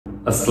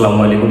আসসালামু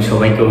আলাইকুম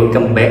সবাইকে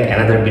welcome back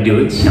another video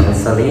with শামিল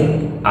সালিম।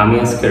 আমি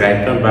আজকে রাইট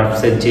ফর্ম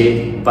ভার্বসের যে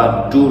পার্ট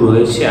 2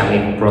 রয়েছে, আমি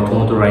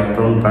প্রথমত রাইট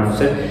ফর্ম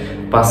ভার্বসের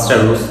 5টা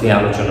রুলস নিয়ে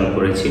আলোচনা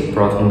করেছি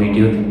প্রথম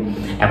ভিডিওতে,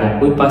 এবং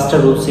ওই 5টা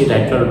রুলসই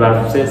রাইট ফর্ম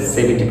ভার্বসের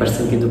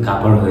 70% কিন্তু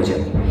কভার হয়ে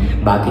যাবে।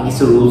 বাকি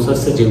কিছু রুলস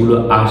আছে যেগুলো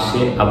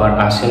আসে আবার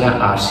আসে না,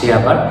 আসে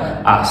আবার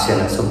আসে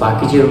না। সো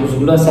বাকি যে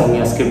রুলসগুলো আছে আমি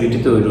আজকের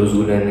ভিডিওতে ওই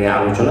রুলসগুলো নিয়ে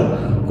আলোচনা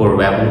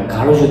করবো। এবং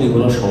কারো যদি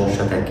কোনো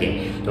সমস্যা থাকে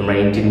তোমরা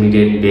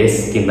ইন্টারমিডিয়েট বেস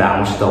কিংবা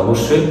আমার সাথে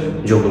অবশ্যই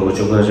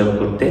যোগাযোগ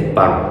করতে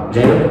পারো।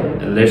 যাই হোক,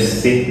 let's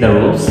see the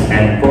rules.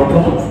 And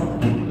প্রথম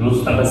রুলস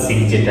নাম্বার 6,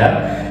 যেটা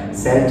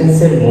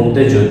সেন্টেন্সের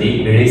মধ্যে যদি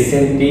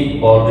রিসেন্টলি,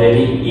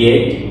 অলরেডি,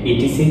 ইয়েট,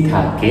 ইটিসি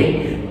থাকে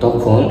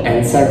তখন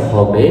অ্যান্সার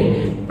হবে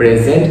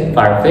present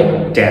perfect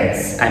tense.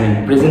 I mean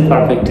present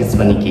perfect tense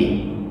মানে কি?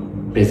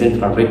 প্রেজেন্ট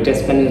পারফেক্ট টেন্স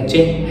মানে হচ্ছে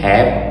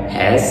হ্যাভ,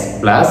 হ্যাজ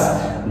প্লাস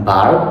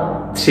ভার্ব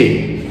 3।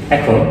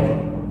 এখন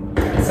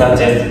such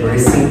as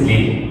recently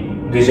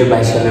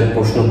 2022 সালের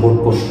প্রশ্ন, বোর্ড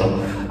প্রশ্ন,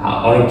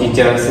 অনেক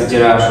টিচার আছে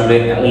যারা আসলে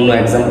অন্য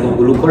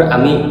এক্সাম্পলগুলো করে,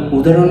 আমি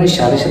উদাহরণের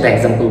সাথে সাথে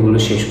এক্সাম্পলগুলো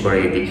শেষ করে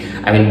দিই।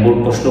 আমি বোর্ড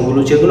প্রশ্নগুলো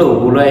যেগুলো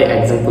ওগুলো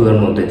এক্সাম্পলের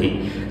মধ্যে দিই।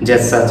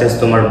 জাস্ট সাচ এস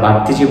তোমার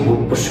বাড়তি যে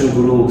বোর্ড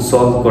প্রশ্নগুলো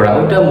সলভ করা,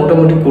 ওটা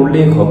মোটামুটি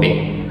করলেই হবে।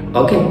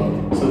 ওকে,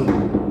 সো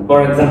ফর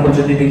এক্সাম্পল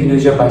যদি দেখি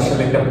 2022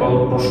 সালে একটা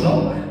প্রশ্ন,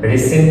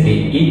 recently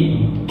it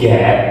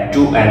gap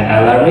to an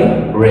alarming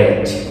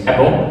rate.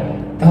 এবং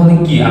তাহলে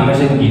কি আমরা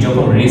জানি কি,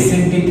 যখন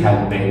রিসেন্টলি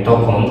থাকবে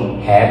তখন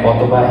হ্যাভ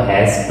অথবা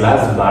হ্যাজ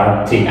প্লাস ভার্ব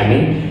 3, আমি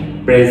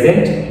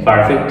প্রেজেন্ট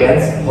পারফেক্ট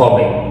টেন্স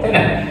হবে, তাই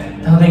না?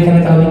 তাহলে এখানে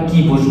তাহলে কি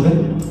বসবে?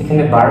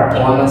 এখানে ভার্ব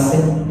 1 আছে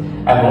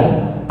এবং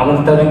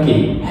আমাদের তাহলে কি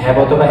হ্যাভ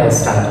অথবা হ্যাজ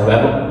আনতে হবে।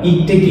 এবং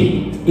ইটটা কি,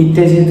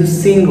 ইটটা যেহেতু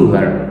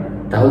সিঙ্গুলার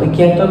তাহলে কি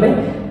আনতে হবে?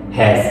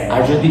 হ্যাজ।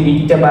 আর যদি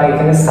ইটটা বা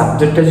এখানে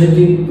সাবজেক্টটা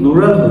যদি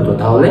প্লুরাল হতো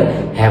তাহলে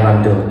হ্যাভ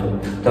আনতে হতো।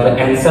 তাহলে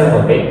অ্যান্সার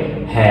হবে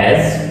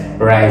has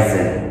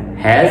Ryzen,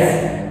 has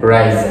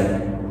risen,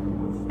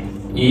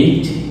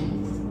 it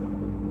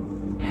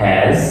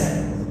has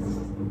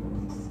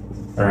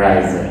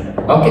risen.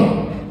 ওকে,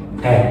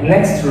 হ্যাঁ,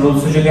 নেক্সট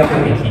রুলস যদি আমরা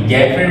দেখি,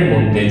 গ্যাপের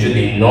মধ্যে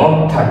যদি নট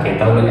থাকে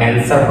তাহলে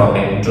অ্যান্সার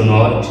হবে do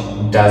not,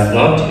 does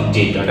not,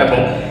 did not. এবং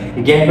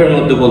গ্যাপের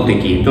মধ্যে বলতে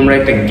কি, তোমরা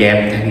একটা গ্যাপ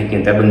থাকে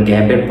কিন্তু, এবং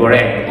গ্যাপের পরে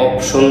একটা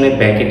অপশনে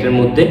ব্র্যাকেটের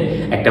মধ্যে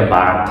একটা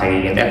ভার্ব থাকে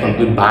কিন্তু। এখন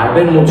ওই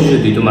ভার্বের মধ্যে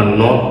যদি তোমার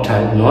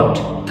নট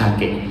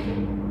থাকে,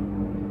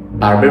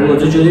 ভার্বের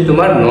মধ্যে যদি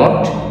তোমার নট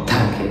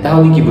থাকে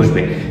তাহলে কি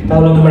বসবে?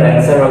 তাহলে তোমার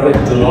অ্যান্সার হবে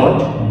do not,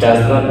 does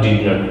not, did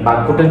not.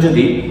 বাক্যটা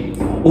যদি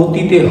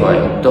অতীতে হয়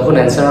তখন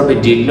অ্যান্সার হবে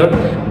ডিড নট।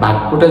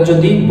 বাক্যটা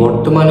যদি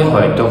বর্তমানে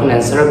হয় তখন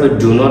অ্যান্সার হবে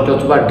ডু নট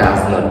অথবা ডাজ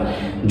নট।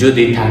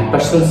 যদি থার্ড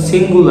পারসন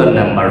সিঙ্গুলার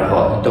নাম্বার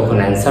হয় তখন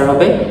অ্যান্সার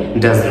হবে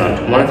ডাজ নট।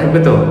 মনে থাকবে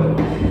তো?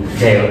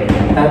 যাই হোক,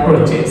 তারপর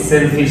হচ্ছে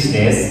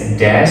সেলফিশনেস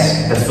ড্যাশ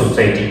দ্য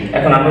সোসাইটি।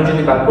 এখন আমরা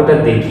যদি বাক্যটা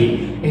দেখি,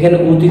 এখানে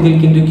অতীতের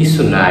কিন্তু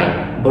কিছু নাই,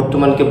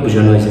 বর্তমানকে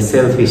বোঝানো হয়েছে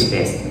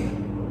সেলফিশনেস।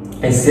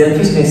 এই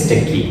সেলফিশনেসটা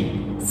কি?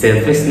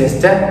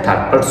 সেলফিশনেসটা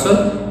থার্ড পারসন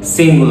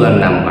সিঙ্গুলার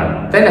নাম্বার,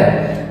 তাই না?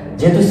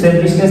 যেহেতু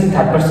selfishness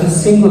third person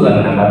singular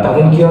number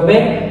তখন কি হবে?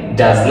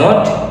 Does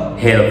not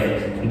help,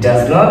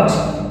 does not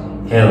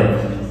help.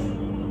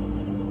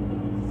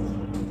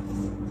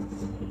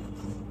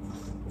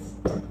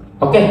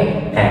 ওকে,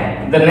 হ্যাঁ,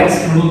 দ্য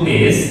নেক্সট রুল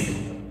ইজ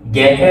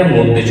গ্যাপের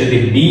মধ্যে যদি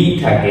বি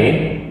থাকে,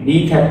 বি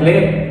থাকলে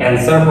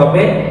অ্যান্সার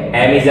হবে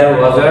am, is, are,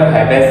 was, are,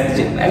 have, has,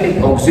 মানে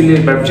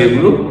অক্সিলিয়ারি ভার্ব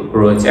যেগুলো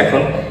রয়েছে।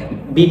 এখন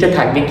বিটা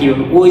থাকবে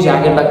কিভাবে? ওই যে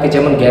আগের বাক্যে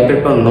যেমন গ্যাপের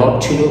পর নট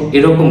ছিল,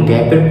 এরকম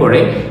গ্যাপের পরে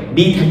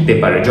বি থাকতে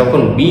পারে।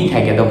 যখন বি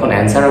থাকে তখন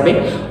অ্যান্সার হবে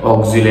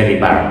auxiliary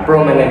verb.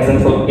 From an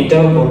example,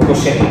 এটাও বোর্ড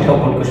কোশ্চেন, এটাও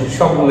বোর্ড কোশ্চেন,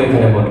 সবগুলো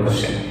এখানে board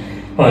question.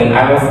 when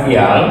I was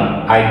young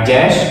I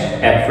dash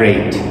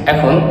afraid।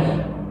 এখন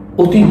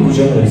অতীত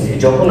বোঝানো হয়েছে,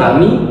 যখন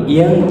আমি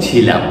ইয়াং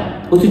ছিলাম,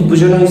 অতীত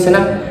বোঝানো হয়েছে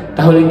না?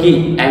 তাহলে কি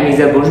am, is,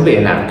 are বসবে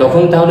না,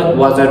 তখন তাহলে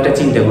was, are টা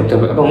চিন্তা করতে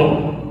হবে। এবং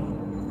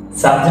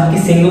সাবজেক্ট কি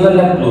সিঙ্গুলার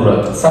না প্লুরাল?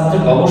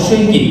 সাবজেক্ট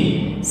অবশ্যই কি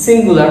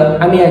সিঙ্গুলার,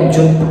 আমি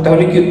একজন,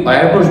 তাহলে কি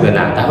were বসবে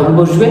না, তাহলে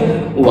বসবে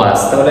was।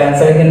 তাহলে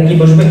অ্যানসার এখানে কি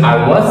বসবে? I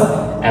was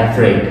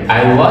afraid,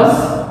 I was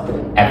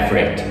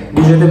afraid।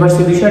 বুঝতে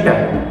পারছি বিষয়টা?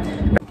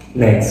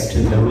 Next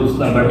rules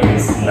number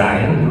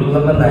 9। Rule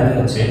number 9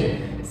 হচ্ছে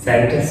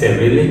সেন্টেন্সের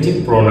রিলেটিভ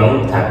প্রোনাউন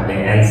থাকলে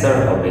অ্যান্সার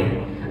হবে,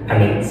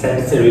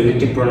 সেন্টেন্সের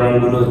রিলেটিভ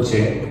প্রোনাউনগুলো হচ্ছে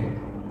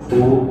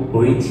who,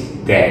 which,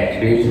 that,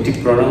 relative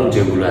pronoun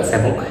যেগুলো আছে।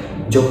 এবং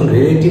যখন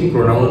রিলেটিভ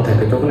প্রোনাউন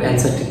থাকে তখন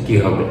অ্যান্সারটি কি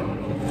হবে?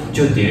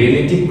 যদি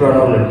রিলেটিভ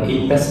প্রোনাউনের এই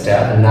পাশটা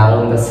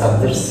নাউন বা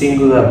সাবজেক্ট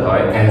সিঙ্গুলার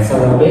হয়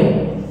অ্যান্সার হবে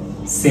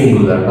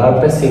সিঙ্গুলার,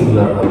 ভার্বটা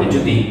সিঙ্গুলার হবে।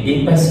 যদি এই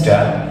পাশটা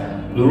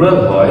প্লুরাল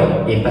হয়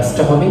এই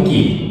পাশটা হবে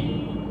কি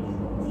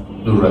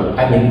প্লুরাল।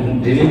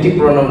 রিলেটিভ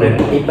প্রোনাউনের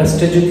এই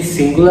পাশটা যদি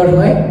সিঙ্গুলার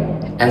হয়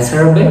অ্যান্সার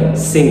হবে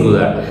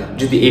সিঙ্গুলার।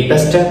 যদি এই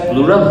পাশটা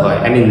প্লুরাল হয়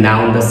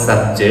নাউন বা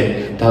সাবজেক্ট,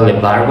 তাহলে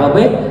ভার্ব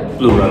হবে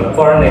প্লুরাল।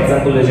 ফর অ্যান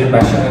এক্সাম্পল, এই যে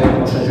 22 সালের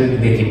প্রশ্ন যদি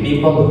দেখি,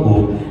 পিপল হু,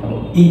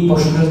 এই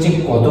প্রশ্নটা হচ্ছে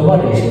কতবার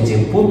এসেছে?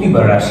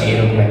 প্রতিবার আসে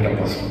এরকম একটা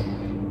প্রশ্ন,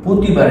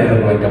 প্রতিবার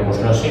এরকম একটা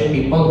প্রশ্ন আসে।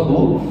 People who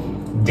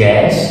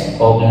dash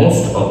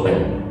most often.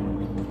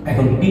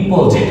 এখন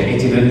পিপল যেটা, এই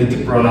যে রিলেটিভ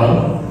প্রোনাউন,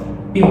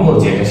 পিপল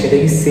যেটা সেটা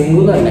কি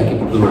সিঙ্গুলার নাকি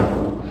প্লুরাল?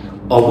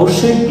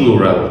 অবশ্যই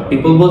প্লুরাল।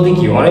 পিপল বলতে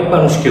কি অনেক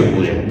মানুষকে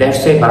বোঝায়,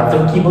 দ্যাটস ওয়াই ভার্বটা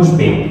কি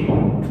বসবে?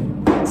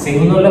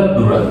 সিঙ্গুলার না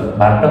প্লুরাল?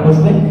 ভার্বটা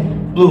বসবে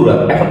প্লুরাল।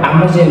 এখন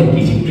আমরা জানি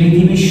কি যে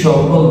পৃথিবীর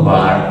সকল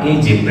ভার্ব, এই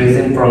যে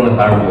প্রেজেন্ট ফর্মে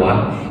ভার্ব ওয়ান,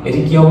 এটি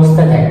কি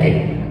অবস্থায় থাকে?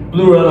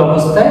 প্লুরাল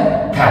অবস্থায়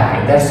থাকে।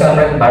 দ্যাটস ওয়াই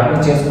আমরা ভার্বটা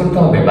চেঞ্জ করতে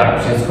হবে? ভার্ব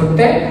চেঞ্জ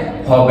করতে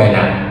হবে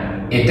না।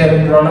 এটা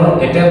প্রনাউন,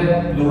 এটা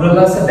প্লুরাল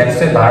আছে, দ্যাটস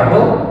ওয়াই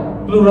ভার্বও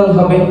প্লুরাল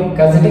হবে।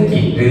 কাজ এটা কি?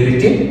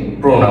 Relative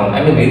pronoun.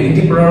 আমি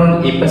রিলেটিভ প্রোনাউন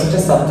এই পাঁচটা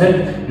সাবজেক্ট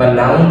বা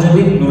নাউন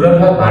যদি প্লুরাল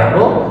হয়,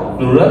 ভার্বও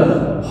প্লুরাল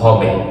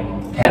হবে।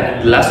 হ্যাঁ,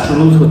 লাস্ট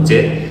রুল হচ্ছে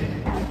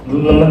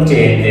রুল নাম্বার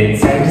 10,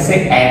 সেন্টেন্সে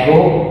ago,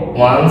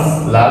 once,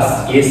 last,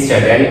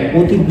 yesterday and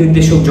অতীত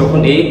নির্দেশক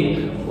যখন এই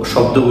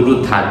শব্দগুলো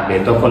থাকবে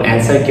তখন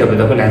অ্যানসার কি হবে?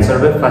 তখন অ্যানসার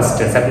হবে ফার্স্ট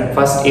টেন্স। এখন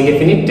first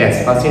indefinite tense,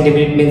 first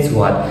indefinite means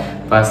what?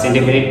 First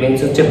indefinite means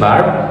হচ্ছে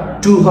ভার্ব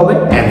টু হবে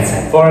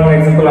অ্যানসার। ফর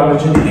এক্সাম্পল আমরা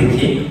যদি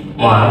দেখি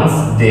once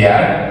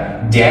there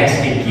dash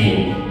a king,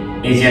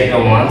 এই যে একটা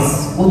ওয়ান্স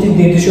অতীত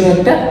নির্দেশক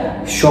একটা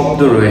শব্দ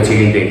রয়েছে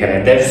কিন্তু এখানে,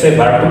 দ্যাটস ওয়াই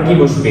ভার্বটা কি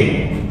বসবে?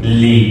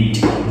 লিভড।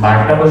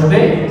 ভার্বটা বসবে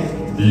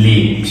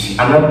লিভড।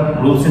 আমরা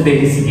রুলসে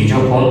দেখেছি কি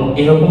যখন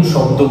এরকম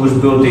শব্দ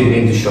বসবে অতীত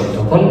নির্দেশক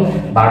তখন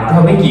ভার্বটা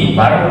হবে কি?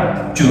 Verb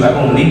two.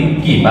 এবং লিভ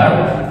কি? Verb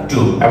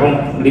two. এবং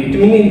leave to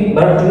meaning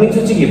verb to means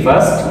হচ্ছে কি?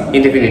 First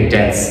indefinite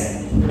tense.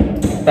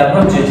 তারপর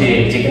হচ্ছে যে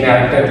যেখানে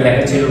আরেকটা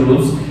লেখা ছিল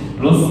রুলস,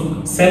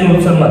 সেম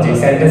রুলসের মাঝে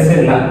সেন্টেন্সে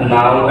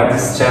নাও, at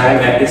this time,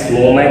 at this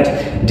moment,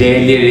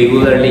 daily,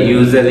 regularly,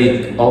 usually,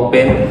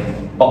 open,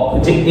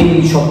 যে এই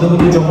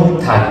শব্দগুলো যখন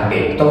থাকবে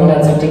তখন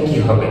অ্যানসারটা কি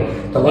হবে?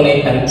 তখন এই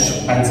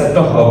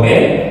অ্যানসারটা হবে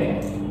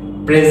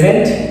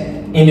present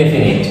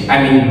indefinite, I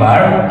mean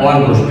verb one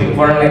বসবে।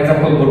 ফর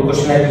এক্সাম্পল গুড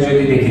কোশ্চেন এটা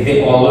যদি দেখি যে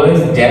অলওয়েজ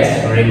ড্যাশ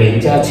রিমেইন,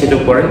 যা ছিল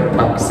পরে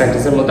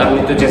সেন্টেন্সের মধ্যে, আমি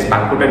তো জাস্ট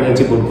বাক্যটা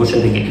নিয়েছি গুড কোশ্চেন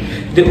থেকে,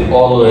 যে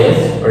অলওয়েজ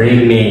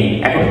রিমেইন।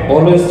 এখন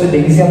অলওয়েজটা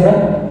দেখেছি আমরা,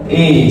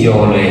 এই যে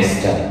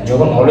অলওয়েজটা,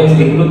 যখন অলওয়েজ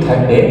এগুলো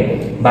থাকবে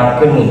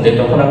বাক্যের মধ্যে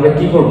তখন আমরা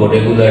কি করব?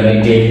 Regularly,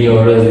 daily,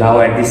 always, now,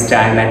 at this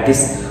time, at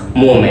this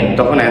moment,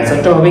 তখন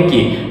অ্যানসারটা হবে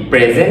কি?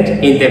 Present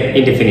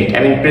indefinite.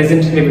 I mean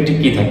present indefinite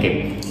কি থাকে?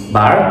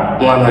 ভার্ব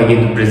ওয়ান হয়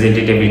কিন্তু প্রেজেন্ট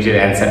ইনডেফিনিটের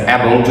অ্যানসার।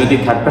 এবং যদি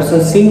থার্ড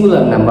পারসন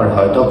সিঙ্গুলার নাম্বার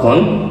হয় তখন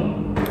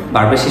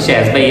ভার্বের শেষে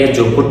অ্যাস বা ইয়ে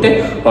যোগ করতে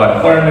হয়।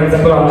 ফর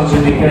এক্সাম্পল আমরা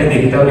যদি এখানে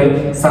দেখি তাহলে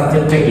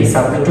সাবজেক্টটা কি?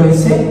 সাবজেক্ট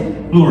হচ্ছে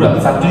প্লুরাল।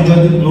 সাবজেক্ট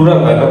যদি প্লুরাল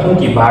হয় তখন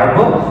কি?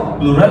 ভার্বও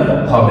প্লুরাল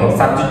হবে।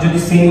 সাবজেক্ট যদি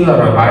সিঙ্গুলার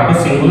হয় ভার্বও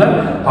সিঙ্গুলার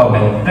হবে।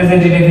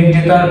 প্রেজেন্ট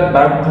ইনডেফিনিটে তো আর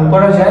ভার্ব টু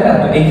করা যায় না,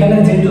 তো এখানে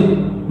যেহেতু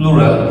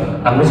প্লুরাল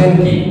আমরা জানি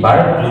কি?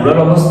 ভার্ব প্লুরাল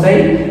অবস্থায়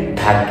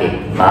থাকে,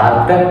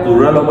 ভার্বটা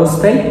প্লুরাল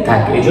অবস্থায়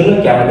থাকে। এজন্য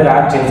কি আমাদের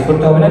আর চেঞ্জ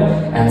করতে হবে না,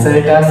 অ্যানসার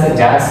এটা আছে,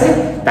 যা আছে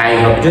তাই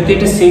হবে। যদি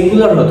এটা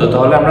সিঙ্গুলার হতো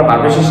তাহলে আমরা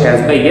ভার্বের শেষে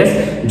অ্যাস বা ইয়েস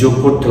যোগ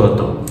করতে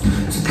হতো।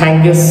 থ্যাংক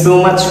ইউ সো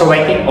মাচ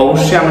সবাইকে।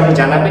 অবশ্যই আমাকে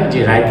জানাবেন যে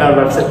রাইট ফর্ম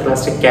ভার্বসের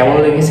ক্লাসটা কেমন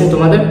লেগেছে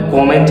তোমাদের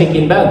কমেন্টে,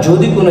 কিংবা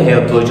যদি কোনো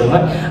হেল্প প্রয়োজন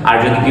হয় আর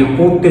যদি কেউ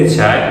পড়তে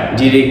চায়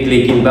ডিরেক্টলি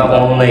কিংবা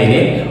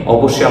অনলাইনে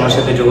অবশ্যই আমার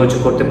সাথে যোগাযোগ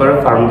করতে পারো।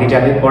 ফার্মগেটে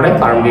আমি পড়াই,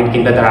 ফার্মগেট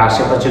কিংবা তার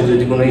আশেপাশে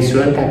যদি কোনো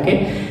স্টুডেন্ট থাকে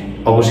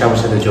অবশ্যই আমার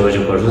সাথে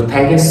যোগাযোগ করো।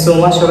 থ্যাংক ইউ সো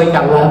মাচ সবাইকে।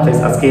 আল্লাহ হাফেজ।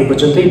 আজকে এই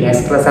পর্যন্তই।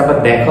 নেক্সট ক্লাসে আবার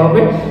দেখা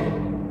হবে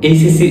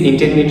এইচএসসি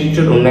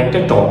ইন্টারমিডিয়েটের অন্য একটা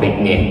টপিক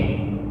নিয়ে।